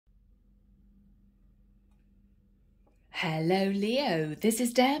Hello Leo, this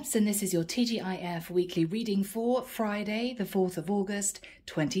is Debs and this is your T.G.I.F weekly reading for Friday the 4th of August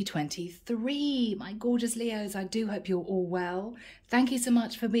 2023. My gorgeous Leos, I do hope you're all well. Thank you so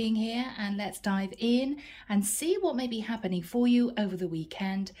much for being here and let's dive in and see what may be happening for you over the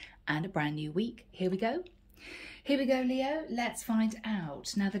weekend and a brand new week. Here we go. Here we go, Leo. Let's find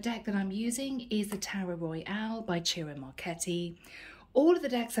out. Now the deck that I'm using is the Tarot Royale by Ciro Marchetti. All of the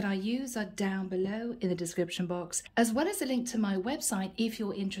decks that I use are down below in the description box, as well as a link to my website if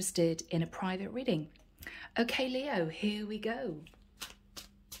you're interested in a private reading. Okay, Leo, here we go.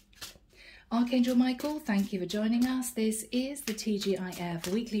 Archangel Michael, thank you for joining us. This is the T.G.I.F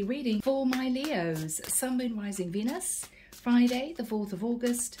weekly reading for my Leos. Sun, Moon, Rising, Venus, Friday, the 4th of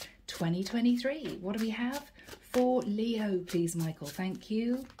August, 2023. What do we have for Leo, please, Michael? Thank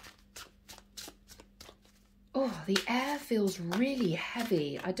you. Oh, the air feels really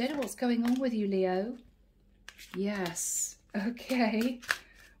heavy. I don't know what's going on with you, Leo. Yes. Okay.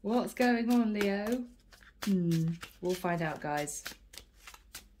 What's going on, Leo? We'll find out, guys.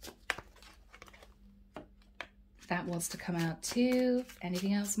 That wants to come out too.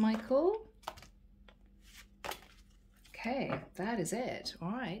 Anything else, Michael? Okay, that is it.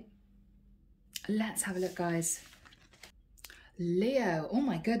 All right. Let's have a look, guys. Leo, oh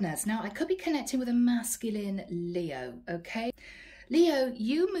my goodness. Now I could be connecting with a masculine Leo, okay? Leo,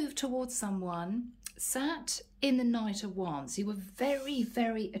 you moved towards someone, sat in the Knight of Wands. You were very,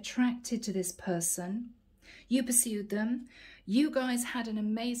 very attracted to this person. You pursued them. You guys had an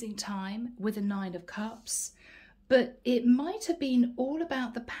amazing time with the Nine of Cups, but it might have been all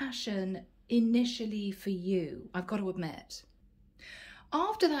about the passion initially for you, I've got to admit.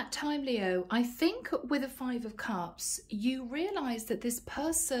 After that time, Leo, I think with the Five of Cups, you realised that this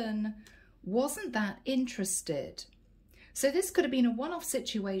person wasn't that interested. So this could have been a one-off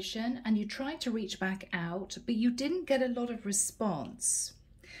situation and you tried to reach back out, but you didn't get a lot of response.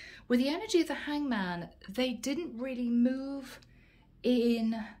 With the energy of the Hangman, they didn't really move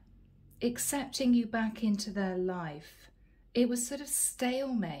in accepting you back into their life. It was sort of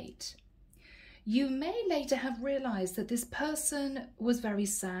stalemate. You may later have realised that this person was very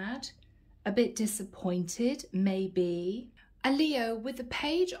sad, a bit disappointed, maybe. And Leo, with the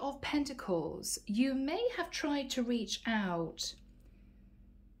Page of Pentacles, you may have tried to reach out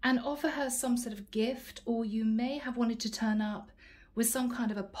and offer her some sort of gift, or you may have wanted to turn up with some kind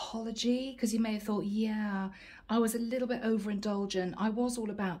of apology because you may have thought, yeah, I was a little bit overindulgent. I was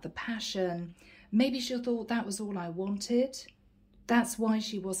all about the passion. Maybe she thought that was all I wanted. That's why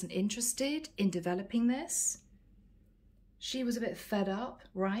she wasn't interested in developing this. She was a bit fed up,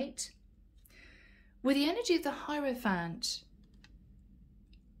 right? With the energy of the Hierophant,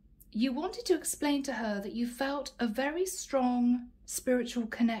 you wanted to explain to her that you felt a very strong spiritual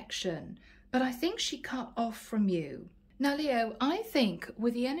connection, but I think she cut off from you. Now, Leo, I think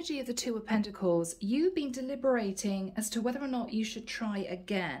with the energy of the Two of Pentacles, you've been deliberating as to whether or not you should try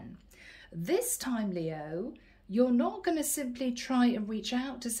again. This time, Leo, you're not going to simply try and reach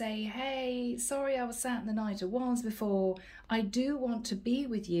out to say, hey, sorry I was sat in the Knight of Wands before. I do want to be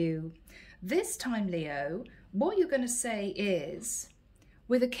with you. This time, Leo, what you're going to say is,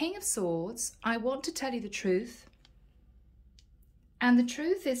 with the King of Swords, I want to tell you the truth. And the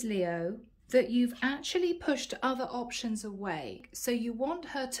truth is, Leo, that you've actually pushed other options away. So you want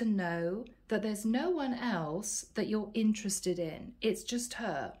her to know that there's no one else that you're interested in. It's just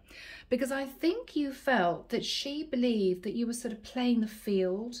her. Because I think you felt that she believed that you were sort of playing the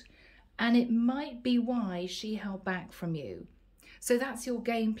field, and it might be why she held back from you. So that's your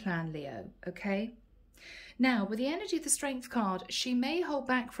game plan, Leo, okay? Now, with the energy of the Strength card, she may hold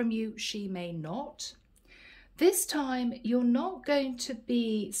back from you, she may not. This time, you're not going to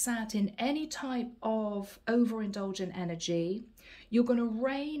be sat in any type of overindulgent energy. You're going to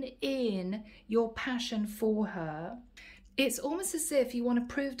rein in your passion for her. It's almost as if you want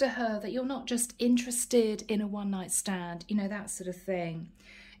to prove to her that you're not just interested in a one-night stand, you know, that sort of thing.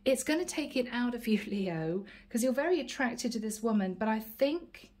 It's going to take it out of you, Leo, because you're very attracted to this woman, but I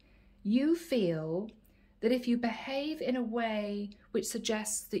think you feel that if you behave in a way which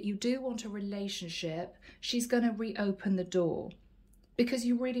suggests that you do want a relationship, she's going to reopen the door because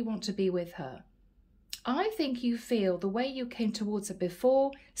you really want to be with her. I think you feel the way you came towards her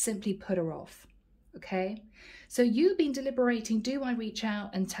before simply put her off, okay? So you've been deliberating, do I reach out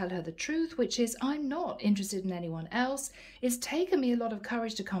and tell her the truth, which is I'm not interested in anyone else. It's taken me a lot of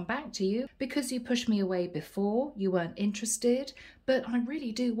courage to come back to you because you pushed me away before, you weren't interested, but I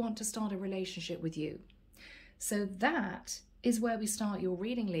really do want to start a relationship with you. So that is where we start your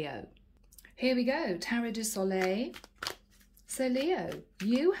reading, Leo. Here we go, Tarot du Soleil. So Leo,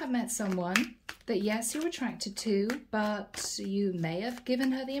 you have met someone that yes, you're attracted to, but you may have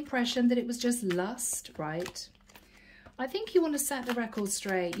given her the impression that it was just lust, right? I think you want to set the record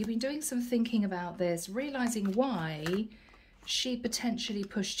straight. You've been doing some thinking about this, realizing why she potentially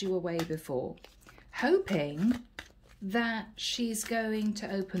pushed you away before, hoping that she's going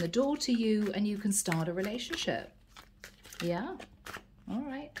to open the door to you and you can start a relationship. Yeah? All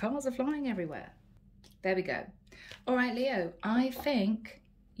right. Cards are flying everywhere. There we go. All right, Leo, I think,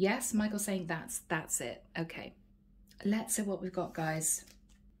 yes, Michael's saying that's it. Okay. Let's see what we've got, guys.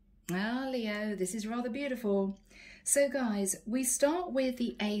 Ah, Leo, this is rather beautiful. So, guys, we start with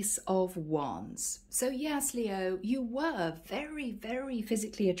the Ace of Wands. So, yes, Leo, you were very, very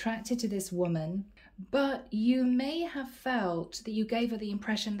physically attracted to this woman, but you may have felt that you gave her the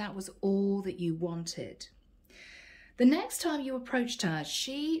impression that was all that you wanted. The next time you approached her,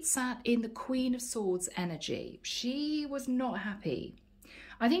 she sat in the Queen of Swords energy. She was not happy.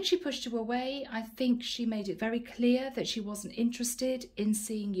 I think she pushed you away. I think she made it very clear that she wasn't interested in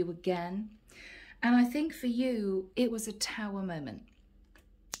seeing you again. And I think for you, it was a tower moment.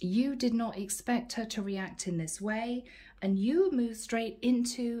 You did not expect her to react in this way, and you moved straight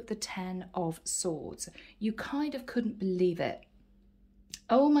into the 10 of Swords. You kind of couldn't believe it.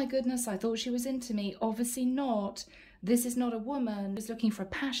 Oh my goodness, I thought she was into me. Obviously not. This is not a woman who's looking for a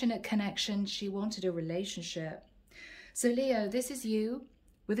passionate connection. She wanted a relationship. So Leo, this is you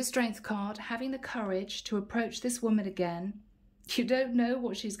with a Strength card, having the courage to approach this woman again. You don't know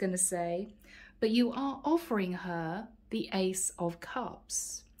what she's going to say, but you are offering her the Ace of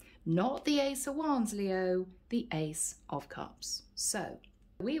Cups. Not the Ace of Wands, Leo, the Ace of Cups. So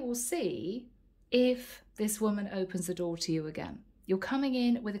we will see if this woman opens the door to you again. You're coming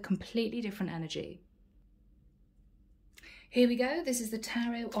in with a completely different energy. Here we go. This is the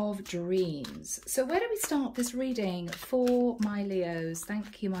Tarot of Dreams. So where do we start this reading for my Leos?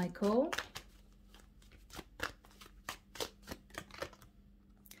 Thank you, Michael.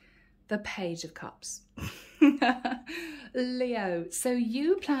 The Page of Cups. Leo, so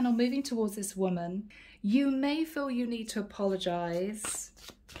you plan on moving towards this woman. You may feel you need to apologize.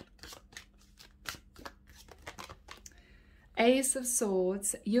 Ace of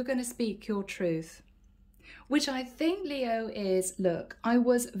Swords, you're going to speak your truth. Which I think, Leo, is, look, I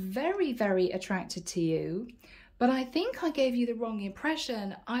was very, very attracted to you, but I think I gave you the wrong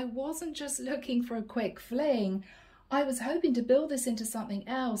impression. I wasn't just looking for a quick fling. I was hoping to build this into something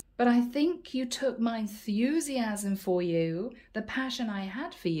else, but I think you took my enthusiasm for you, the passion I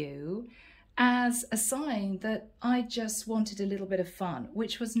had for you, as a sign that I just wanted a little bit of fun,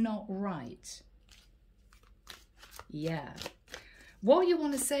 which was not right. Yeah. What you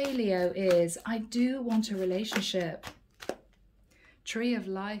want to say, Leo, is I do want a relationship. Tree of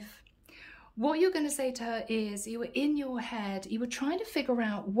Life. What you're going to say to her is you were in your head, you were trying to figure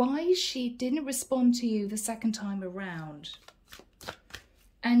out why she didn't respond to you the second time around.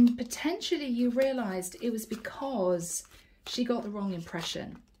 And potentially you realized it was because she got the wrong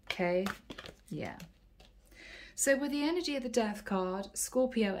impression. Okay? Yeah. So with the energy of the Death card,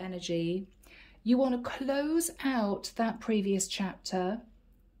 Scorpio energy, you want to close out that previous chapter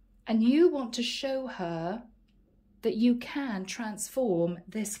and you want to show her that you can transform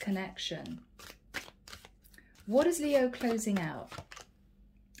this connection. What is Leo closing out?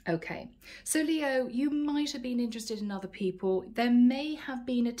 Okay, so Leo, you might have been interested in other people. There may have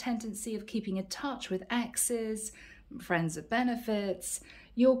been a tendency of keeping in touch with exes, friends of benefits.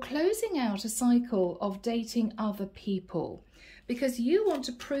 You're closing out a cycle of dating other people because you want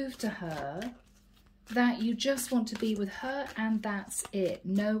to prove to her that you just want to be with her and that's it,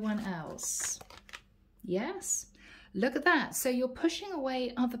 no one else. Yes, look at that. So you're pushing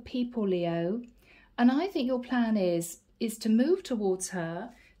away other people, Leo, and I think your plan is to move towards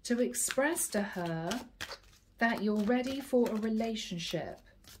her, to express to her that you're ready for a relationship.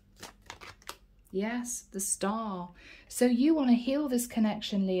 Yes, the Star. So you want to heal this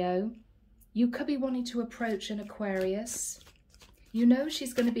connection, Leo. You could be wanting to approach an Aquarius. You know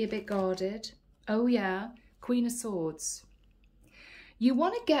she's going to be a bit guarded. Oh yeah, Queen of Swords. You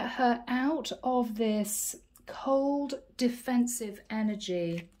want to get her out of this cold, defensive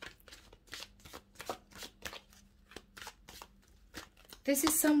energy. This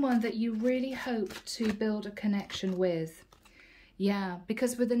is someone that you really hope to build a connection with. Yeah,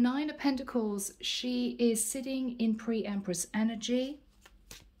 because with the Nine of Pentacles, she is sitting in pre-Empress energy.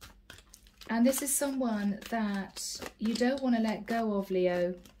 And this is someone that you don't want to let go of,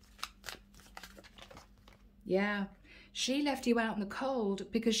 Leo. Yeah, she left you out in the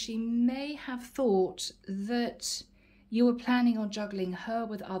cold because she may have thought that you were planning on juggling her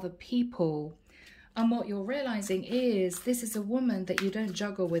with other people. And what you're realizing is this is a woman that you don't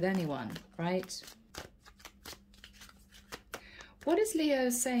juggle with anyone, right? What is Leo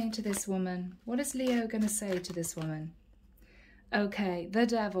saying to this woman? What is Leo going to say to this woman? Okay, the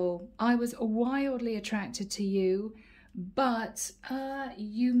devil. I was wildly attracted to you, but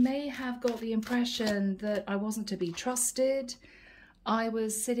you may have got the impression that I wasn't to be trusted. I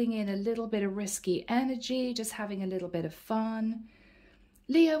was sitting in a little bit of risky energy, just having a little bit of fun.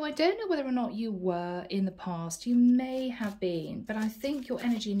 Leo, I don't know whether or not you were in the past. You may have been, but I think your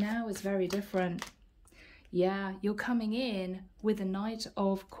energy now is very different. Yeah, you're coming in with the Knight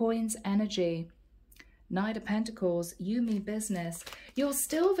of Coins energy. Knight of Pentacles, you mean business. You're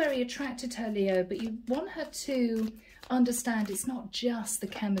still very attracted to her, Leo, but you want her to understand it's not just the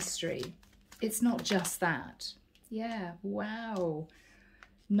chemistry. It's not just that. Yeah, wow.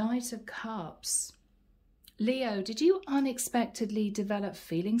 Knight of Cups. Leo, did you unexpectedly develop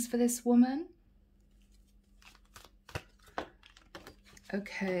feelings for this woman?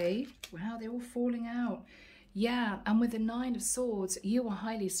 Okay. Wow, they're all falling out. Yeah, and with the Nine of Swords, you were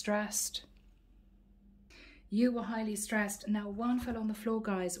highly stressed. You were highly stressed. Now, one fell on the floor,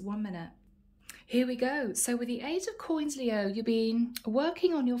 guys. 1 minute. Here we go. So with the Eight of Coins, Leo, you've been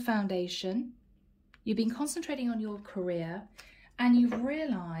working on your foundation. You've been concentrating on your career. And you've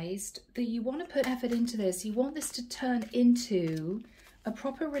realized that you want to put effort into this. You want this to turn into a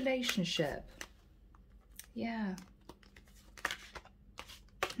proper relationship. Yeah.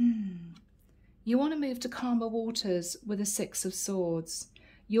 You want to move to calmer waters with the Six of Swords.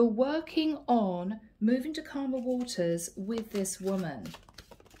 You're working on moving to calmer waters with this woman.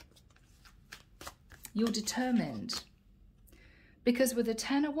 You're determined. Because with the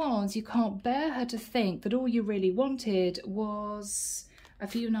Ten of Wands, you can't bear her to think that all you really wanted was a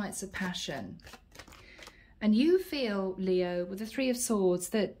few nights of passion. And you feel, Leo, with the Three of Swords,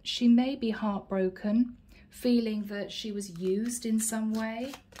 that she may be heartbroken, feeling that she was used in some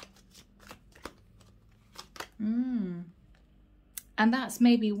way. And that's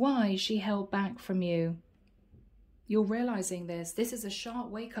maybe why she held back from you. You're realizing this. This is a sharp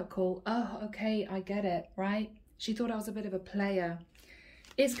wake-up call. Oh, okay, I get it, right? She thought I was a bit of a player.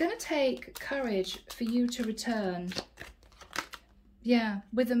 It's going to take courage for you to return. Yeah,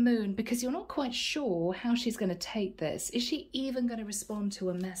 with the moon, because you're not quite sure how she's going to take this. Is she even going to respond to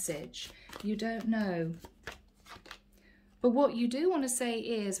a message? You don't know. But what you do want to say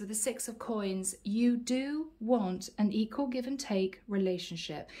is, with the Six of Coins, you do want an equal give and take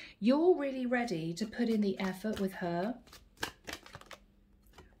relationship. You're really ready to put in the effort with her,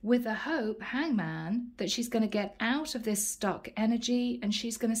 with the hope, Hangman, that she's going to get out of this stuck energy and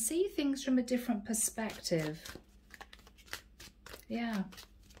she's going to see things from a different perspective. Yeah.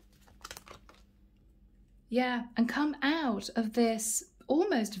 Yeah, and come out of this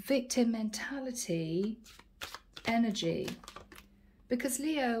almost victim mentality energy. Because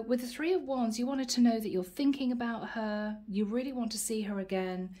Leo, with the Three of Wands, you wanted to know that you're thinking about her. You really want to see her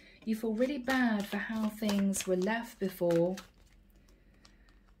again. You feel really bad for how things were left before.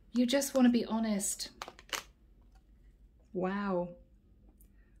 You just want to be honest. Wow.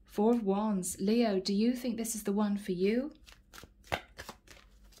 Four of Wands. Leo, do you think this is the one for you?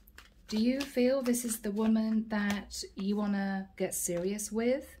 Do you feel this is the woman that you want to get serious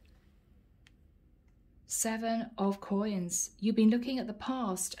with? Seven of Coins. You've been looking at the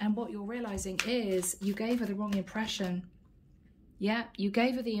past, and what you're realizing is you gave her the wrong impression. Yeah, you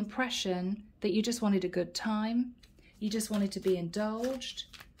gave her the impression that you just wanted a good time. You just wanted to be indulged.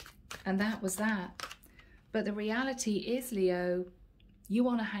 And that was that. But the reality is, Leo, you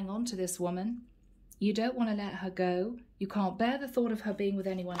want to hang on to this woman. You don't want to let her go. You can't bear the thought of her being with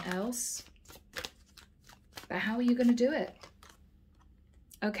anyone else. But how are you going to do it?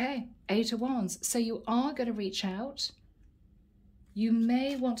 Okay, Eight of Wands. So you are going to reach out. You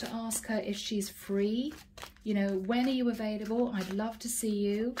may want to ask her if she's free. You know, when are you available? I'd love to see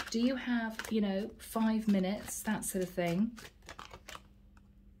you. Do you have, 5 minutes? That sort of thing.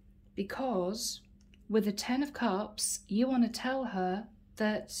 Because with the Ten of Cups, you want to tell her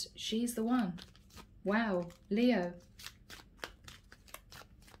that she's the one. Wow, Leo.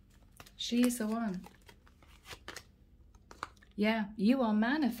 She is the one. Yeah, you are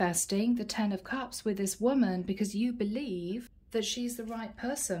manifesting the Ten of Cups with this woman because you believe that she's the right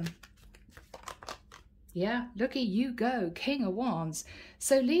person. Yeah, look at you go, King of Wands.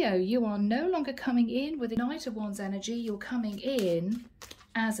 So Leo, you are no longer coming in with the Knight of Wands energy. You're coming in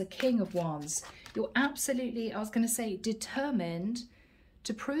as a King of Wands. You're absolutely, I was going to say, determined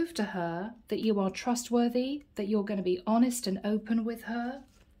to prove to her that you are trustworthy, that you're going to be honest and open with her.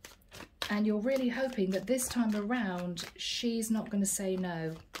 And you're really hoping that this time around, she's not going to say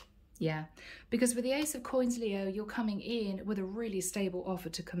no. Yeah, because with the Ace of Coins, Leo, you're coming in with a really stable offer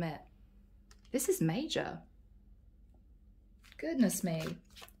to commit. This is major. Goodness me.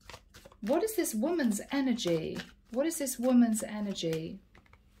 What is this woman's energy? What is this woman's energy?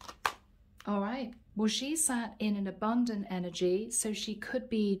 All right. Well, she sat in an abundant energy, so she could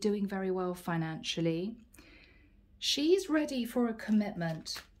be doing very well financially. She's ready for a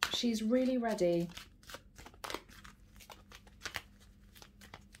commitment. She's really ready.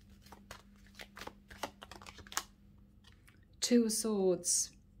 Two of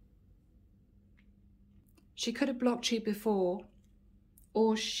Swords. She could have blocked you before,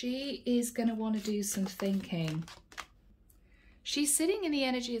 or she is going to want to do some thinking. She's sitting in the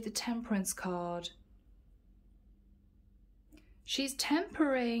energy of the Temperance card. She's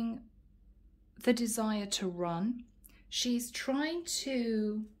tempering the desire to run. She's trying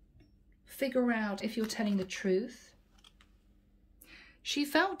to figure out if you're telling the truth. She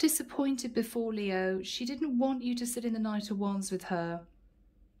felt disappointed before, Leo. She didn't want you to sit in the Knight of Wands with her.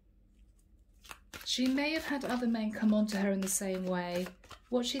 She may have had other men come on to her in the same way.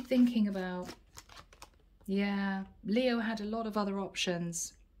 What's she thinking about? Yeah, Leo had a lot of other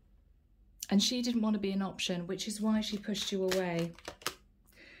options. And she didn't want to be an option, which is why she pushed you away.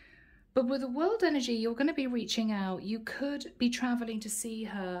 But with the world energy, you're going to be reaching out. You could be traveling to see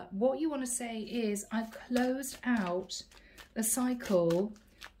her. What you want to say is, I've closed out a cycle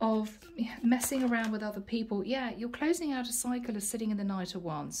of messing around with other people. Yeah, you're closing out a cycle of sitting in the Knight of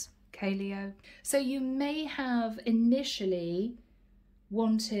Wands. Okay, Leo? So you may have initially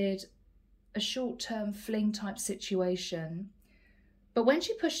wanted a short-term fling type situation, but when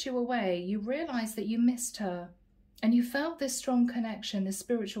she pushed you away, you realized that you missed her and you felt this strong connection, this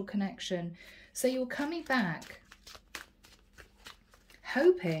spiritual connection. So you're coming back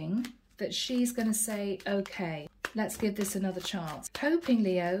hoping that she's going to say, okay, let's give this another chance. Hoping,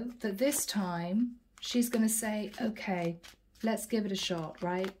 Leo, that this time she's going to say, okay, let's give it a shot,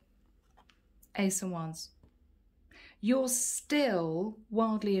 right? Ace of Wands. You're still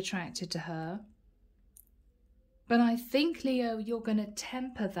wildly attracted to her. But I think, Leo, you're going to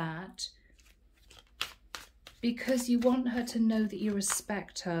temper that because you want her to know that you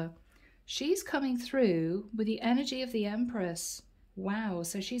respect her. She's coming through with the energy of the Empress. Wow,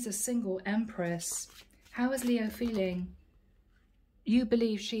 so she's a single Empress. How is Leo feeling? You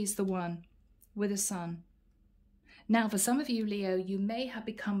believe she's the one with a son. Now, for some of you, Leo, you may have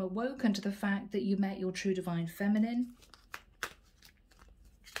become awoken to the fact that you met your true divine feminine.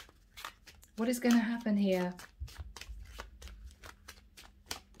 What is going to happen here?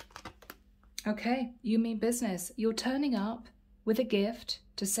 Okay, you mean business. You're turning up with a gift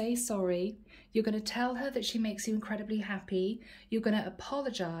to say sorry. You're going to tell her that she makes you incredibly happy. You're going to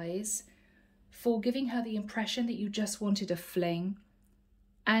apologize for giving her the impression that you just wanted a fling.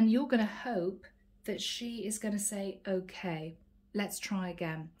 And you're going to hope that she is going to say, okay, let's try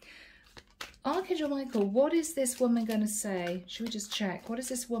again. Archangel Michael, what is this woman going to say? Should we just check? What is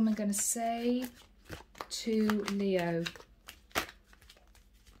this woman going to say to Leo?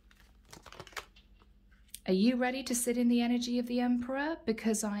 Are you ready to sit in the energy of the Emperor?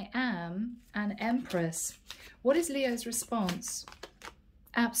 Because I am an Empress. What is Leo's response?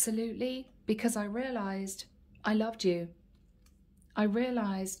 Absolutely, because I realized I loved you. I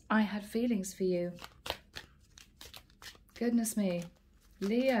realized I had feelings for you. Goodness me.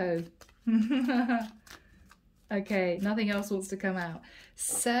 Leo. Okay, nothing else wants to come out.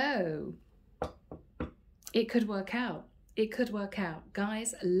 So, it could work out. It could work out.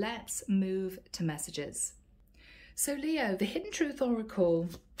 Guys, let's move to messages. So Leo, the Hidden Truth Oracle.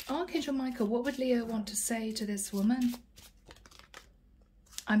 Archangel Michael, what would Leo want to say to this woman?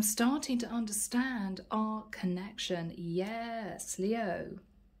 I'm starting to understand our connection. Yes, Leo.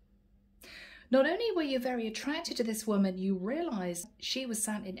 Not only were you very attracted to this woman, you realized she was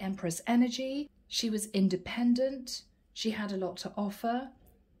sat in Empress energy. She was independent. She had a lot to offer.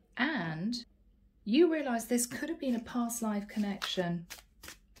 And you realize this could have been a past life connection.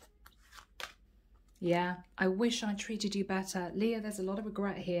 Yeah, I wish I treated you better. Leo, there's a lot of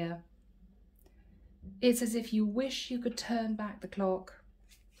regret here. It's as if you wish you could turn back the clock.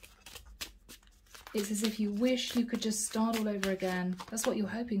 It's as if you wish you could just start all over again. That's what you're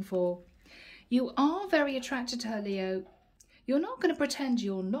hoping for. You are very attracted to her, Leo. You're not going to pretend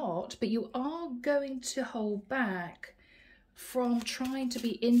you're not, but you are going to hold back from trying to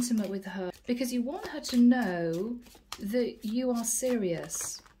be intimate with her because you want her to know that you are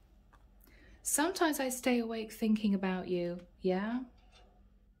serious. Sometimes I stay awake thinking about you. Yeah?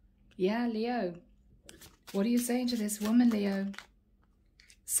 Yeah, Leo. What are you saying to this woman, Leo?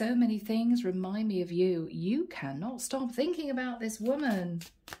 So many things remind me of you. You cannot stop thinking about this woman.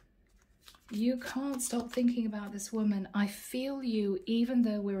 You can't stop thinking about this woman. I feel you, even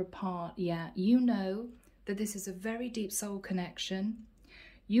though we're apart. Yeah, you know that this is a very deep soul connection.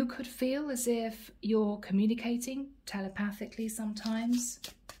 You could feel as if you're communicating telepathically sometimes.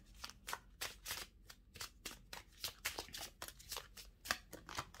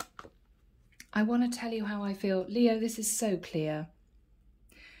 I want to tell you how I feel. Leo, this is so clear.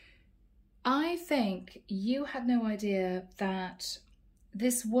 I think you had no idea that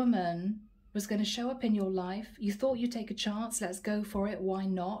this woman was going to show up in your life. You thought you'd take a chance. Let's go for it. Why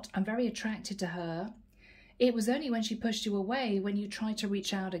not? I'm very attracted to her. It was only when she pushed you away, when you tried to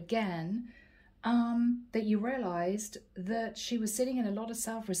reach out again, that you realized that she was sitting in a lot of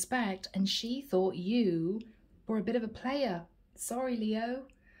self-respect and she thought you were a bit of a player. Sorry, Leo.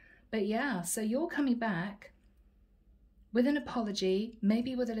 But yeah, so you're coming back with an apology,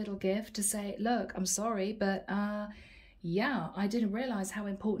 maybe with a little gift to say, look, I'm sorry, but yeah, I didn't realize how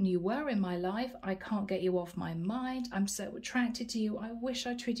important you were in my life. I can't get you off my mind. I'm so attracted to you. I wish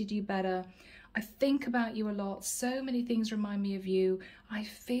I treated you better. I think about you a lot. So many things remind me of you. I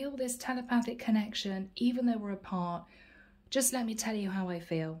feel this telepathic connection, even though we're apart. Just let me tell you how I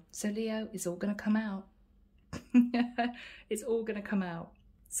feel. So Leo, it's all going to come out. It's all going to come out.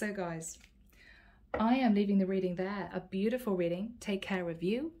 So guys, I am leaving the reading there. A beautiful reading. Take care of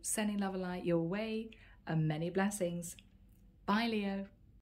you. Sending love and light your way. And many blessings. Bye, Leo.